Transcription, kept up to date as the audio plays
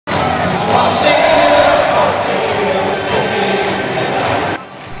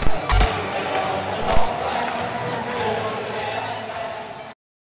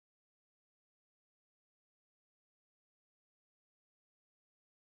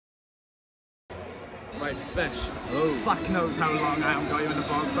Right, Fish. Oh. Fuck knows how long I haven't got you in the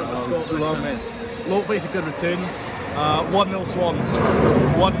vlog for the score. Too long, mate. Hopefully it's a good return. 1-0 Swans.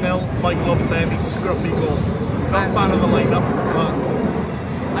 1-0, Michael Obafemi, scruffy goal. Not a fan of the lineup, but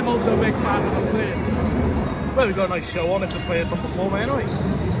I'm also a big fan of the players. well, we've got a nice show on if the players don't perform anyway.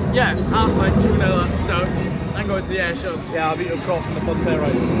 Yeah, after like 2-0 down, I'm going to the air show. Yeah, I'll beat you across in the fun fair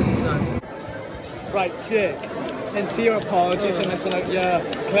ride. Sound. Right, Jake, sincere apologies for missing out your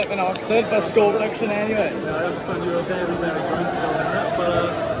clip in Oxford, but score prediction anyway. Yeah, I understand you were very drunk down there,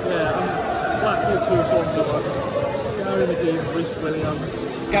 but yeah, I'm Blackpool 2, Swansea 1. Gary Medina, Reece Williams.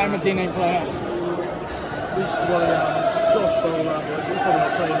 Gary Medina ain't playing. Reece Williams, Josh Bowler, he's probably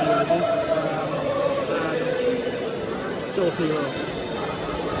not playing either, is he? And Joe Pyros.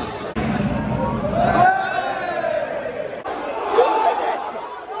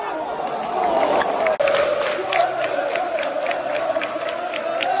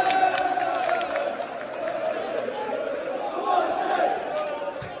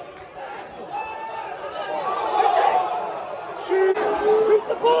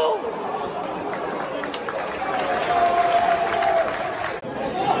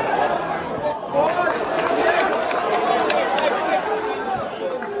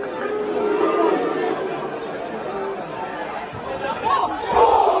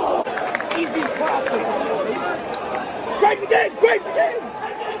 Great again!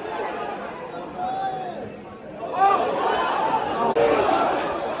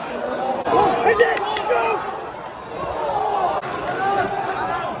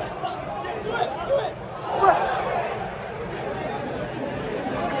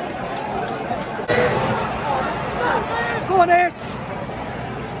 Go on, Ernst!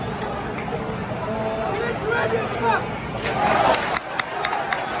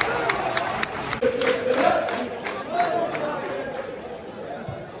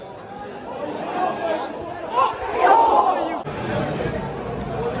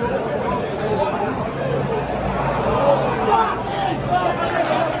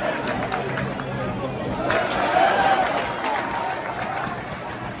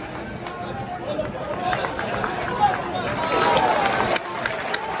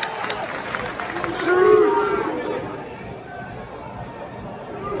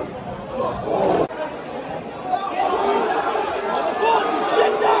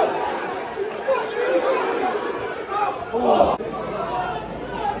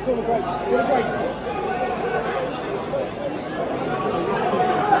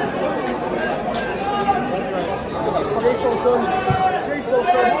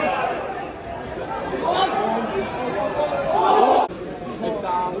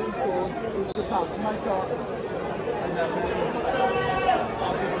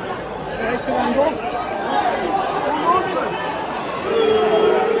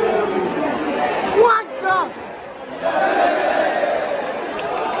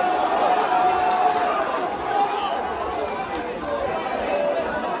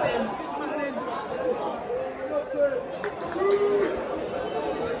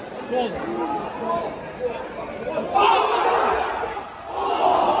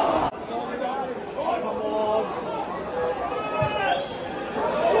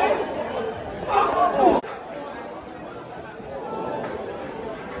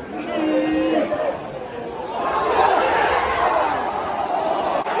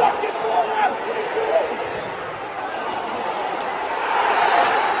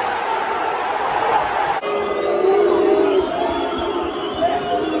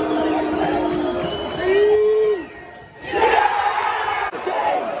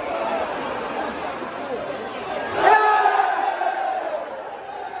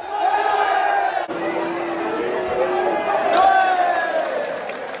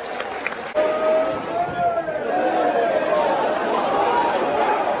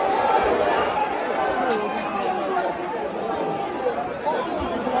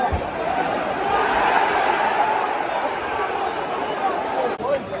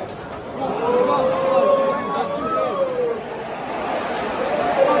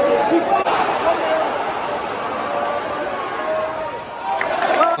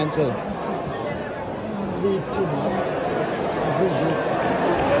 Cancel.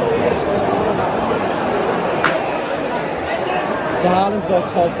 So Haaland's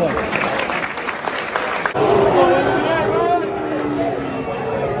got 12 points.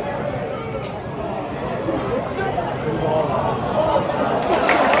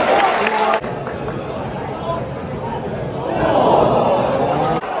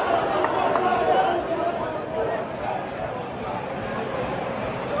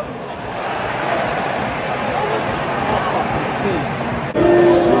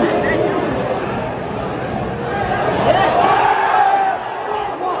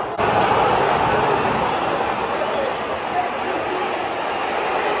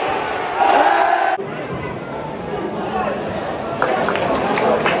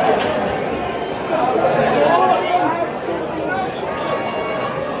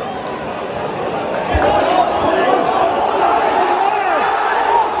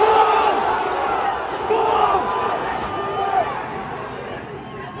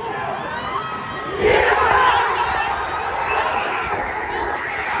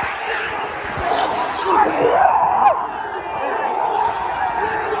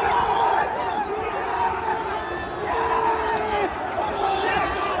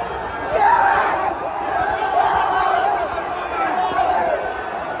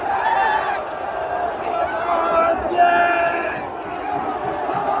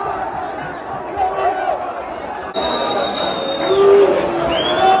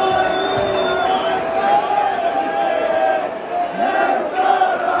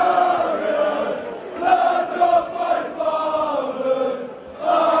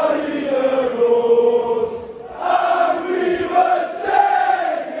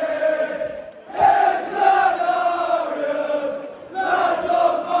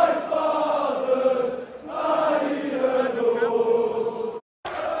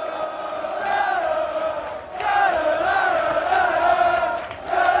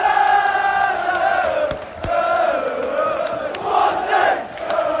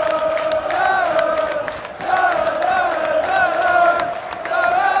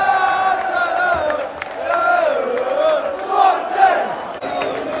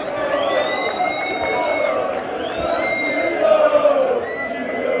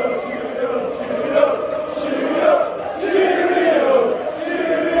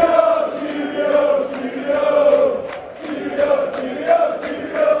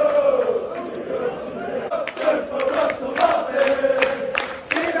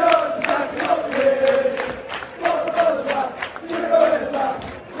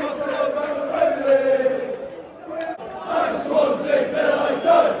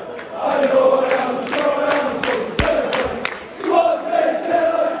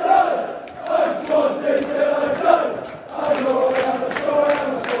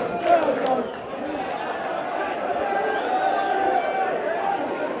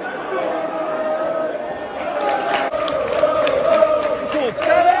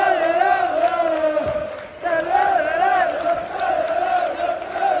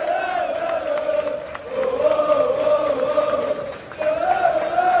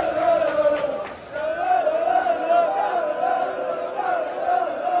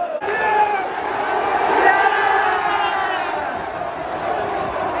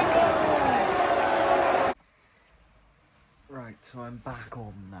 back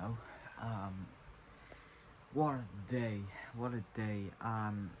home now. What a day, what a day.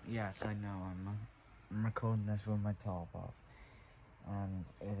 Yes, I know I'm recording this with my top off, and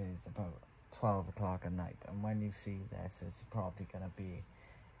it is about 12 o'clock at night, and when you see this, it's probably gonna be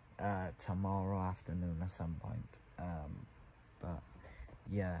tomorrow afternoon at some point. But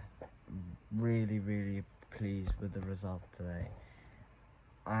yeah, really pleased with the result today.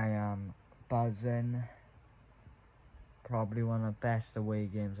 I am buzzing. Probably one of the best away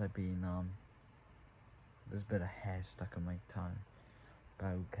games I've been on. There's a bit of hair stuck on my tongue, but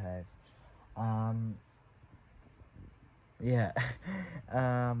who cares? Yeah.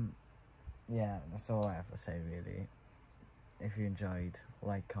 Yeah, that's all I have to say really. If you enjoyed,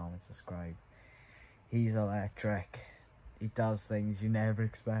 like, comment, subscribe. He's electric. He does things you never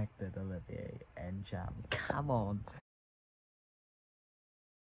expected, Olivier and Jam. Come on.